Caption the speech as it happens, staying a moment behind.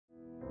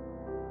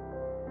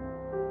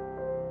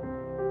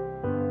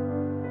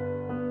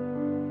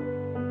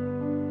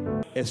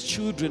As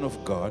children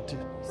of God,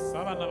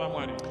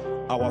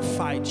 our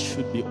fight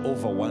should be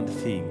over one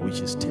thing,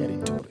 which is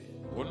territory.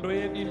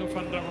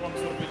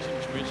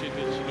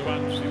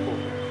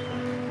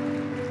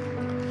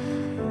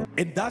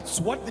 And that's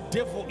what the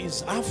devil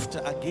is after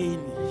again.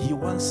 He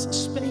wants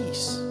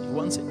space. He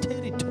wants a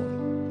territory.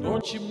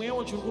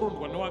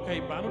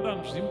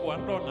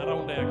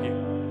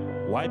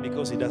 Why?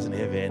 Because he doesn't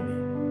have any.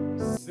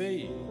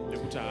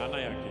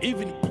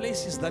 Even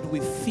places that we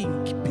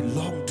think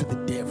belong to the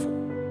devil.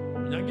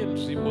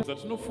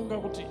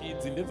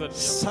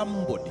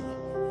 Somebody,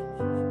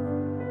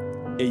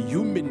 a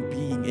human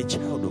being, a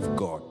child of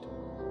God,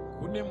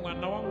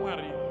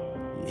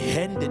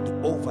 handed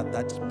over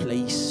that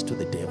place to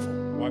the devil,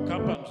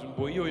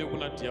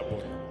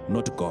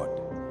 not God.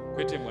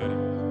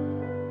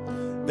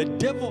 The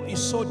devil is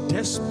so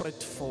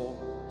desperate for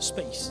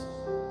space.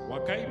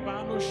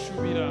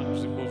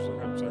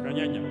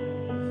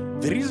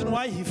 The reason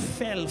why he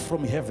fell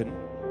from heaven,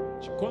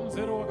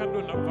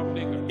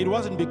 it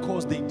wasn't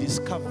because they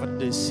discovered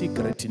the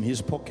secret in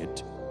his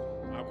pocket.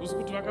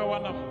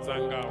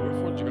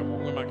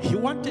 He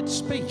wanted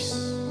space.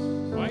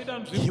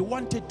 He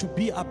wanted to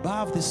be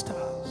above the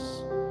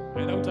stars,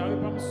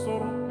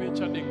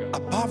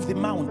 above the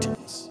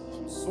mountains.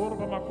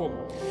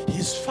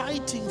 He's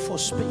fighting for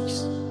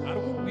space.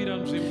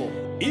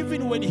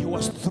 Even when he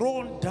was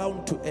thrown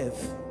down to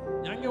earth,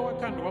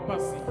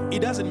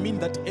 it doesn't mean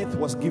that earth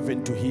was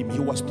given to him. He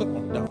was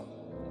thrown down.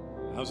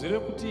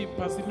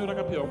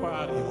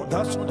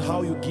 That's not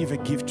how you give a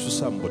gift to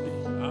somebody.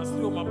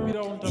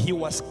 He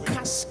was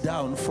cast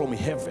down from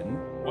heaven.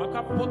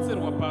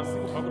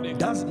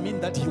 Doesn't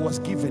mean that he was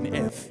given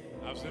earth.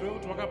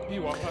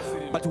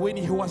 But when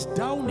he was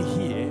down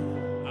here,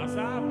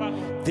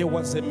 there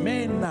was a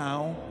man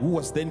now who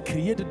was then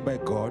created by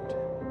God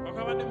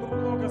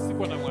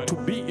to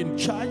be in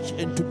charge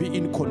and to be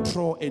in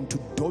control and to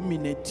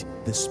dominate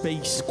the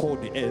space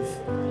called the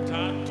earth.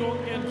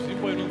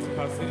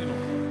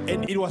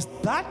 And it was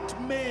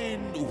that man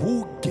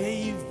who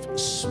gave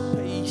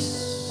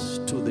space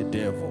to the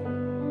devil.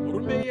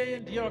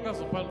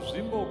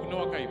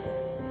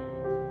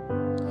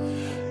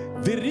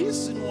 The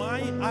reason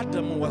why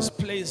Adam was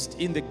placed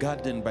in the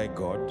garden by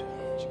God,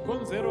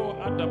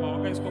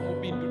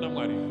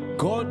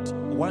 God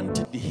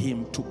wanted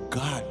him to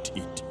guard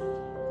it.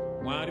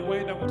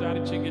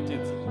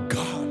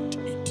 Guard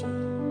it.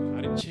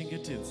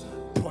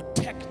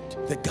 Protect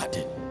the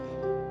garden.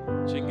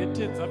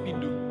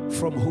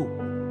 From who?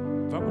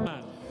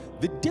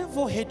 The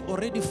devil had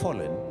already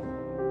fallen.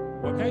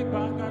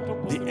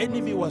 The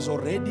enemy was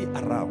already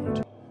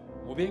around,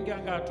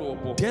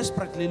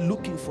 desperately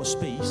looking for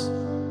space.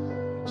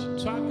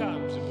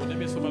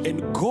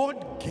 And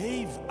God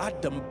gave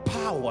Adam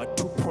power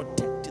to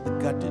protect the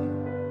garden,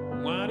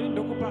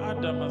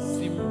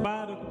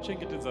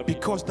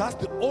 because that's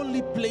the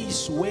only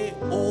place where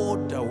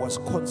order was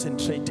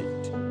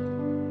concentrated.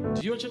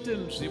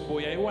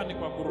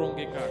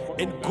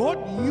 And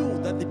God knew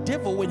that the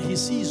devil, when he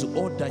sees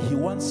order, he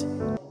wants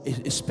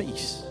a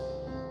space.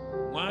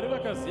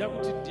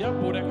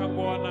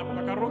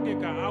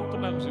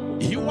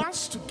 He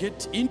wants to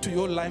get into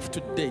your life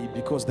today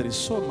because there is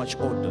so much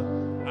order.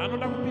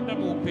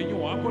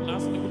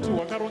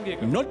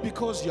 Not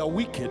because you are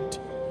wicked,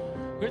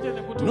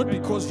 not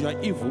because you are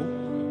evil,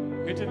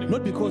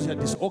 not because you are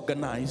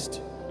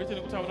disorganized,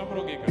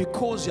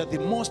 because you are the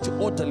most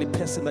orderly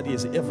person that he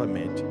has ever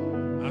made.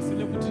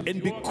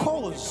 And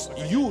because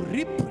you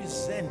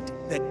represent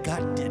the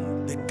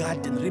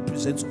garden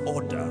represents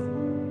order.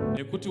 A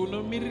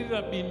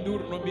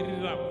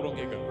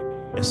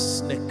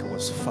snake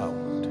was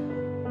found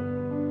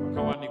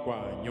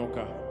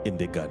in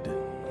the garden.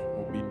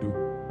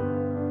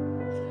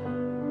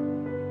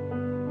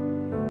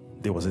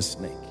 There was a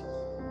snake.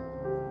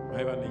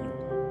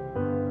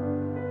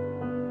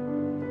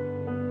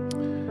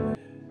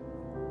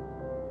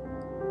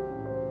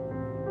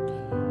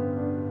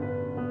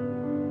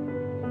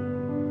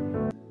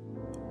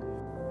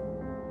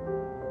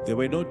 There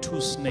were no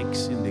two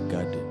snakes in the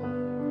garden.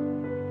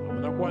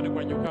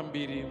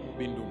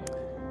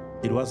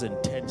 It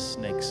wasn't 10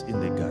 snakes in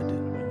the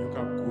garden.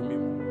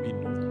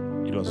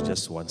 It was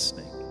just one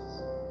snake.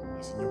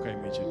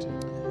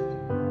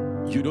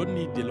 You don't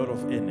need a lot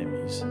of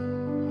enemies.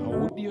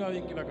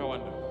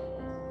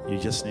 You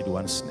just need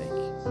one snake.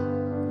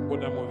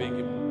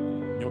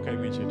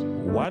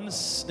 One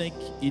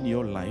snake in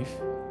your life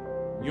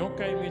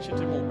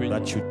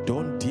that you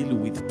don't deal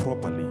with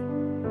properly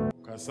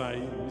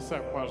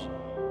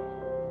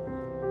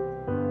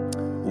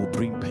will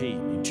bring pain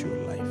into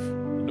your life.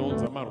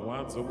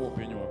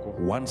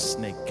 One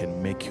snake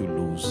can make you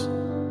lose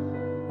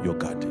your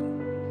garden.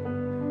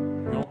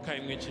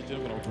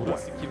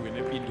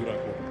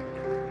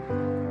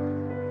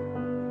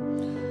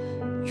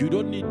 You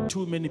don't need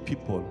too many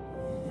people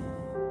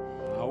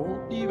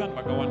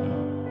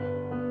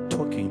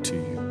talking to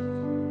you.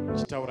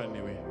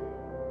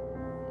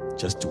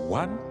 Just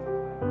one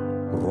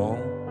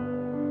wrong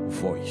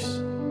voice.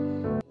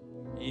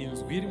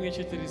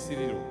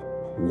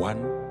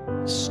 One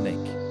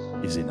snake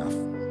is enough.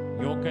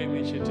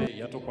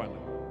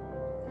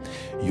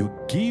 You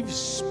give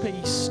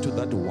space to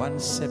that one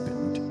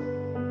serpent,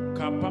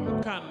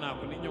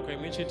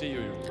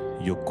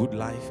 your good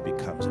life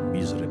becomes a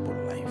miserable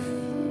life.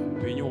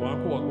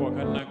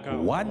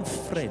 One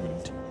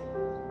friend,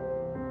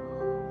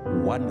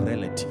 one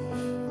relative,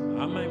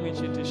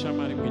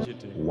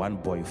 one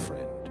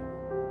boyfriend,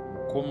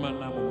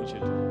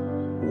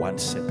 one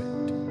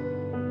serpent,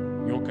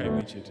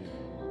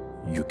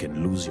 you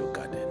can lose your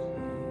garden.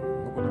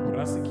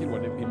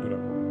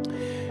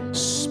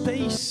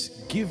 Space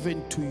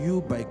given to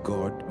you by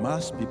God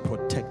must be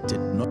protected,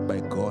 not by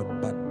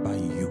God, but by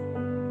you.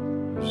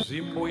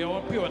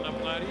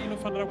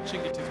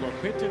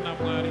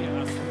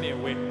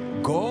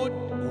 God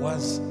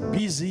was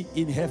busy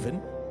in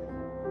heaven.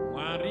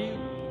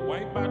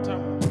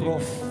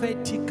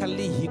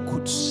 Prophetically, he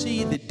could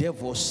see the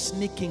devil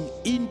sneaking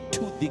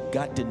into the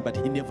garden, but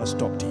he never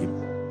stopped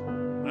him.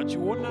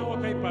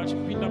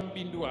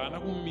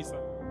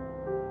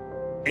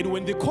 And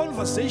when the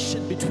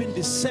conversation between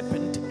the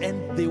serpent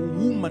and the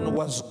woman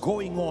was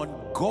going on,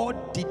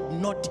 God did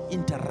not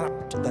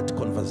interrupt that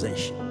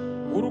conversation.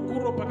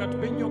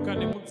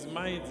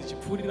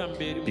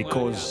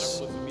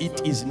 Because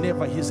it is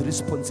never his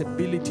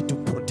responsibility to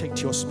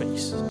protect your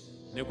space.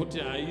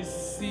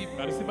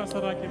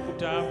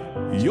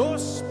 Your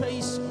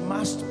space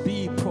must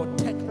be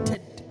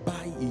protected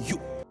by you.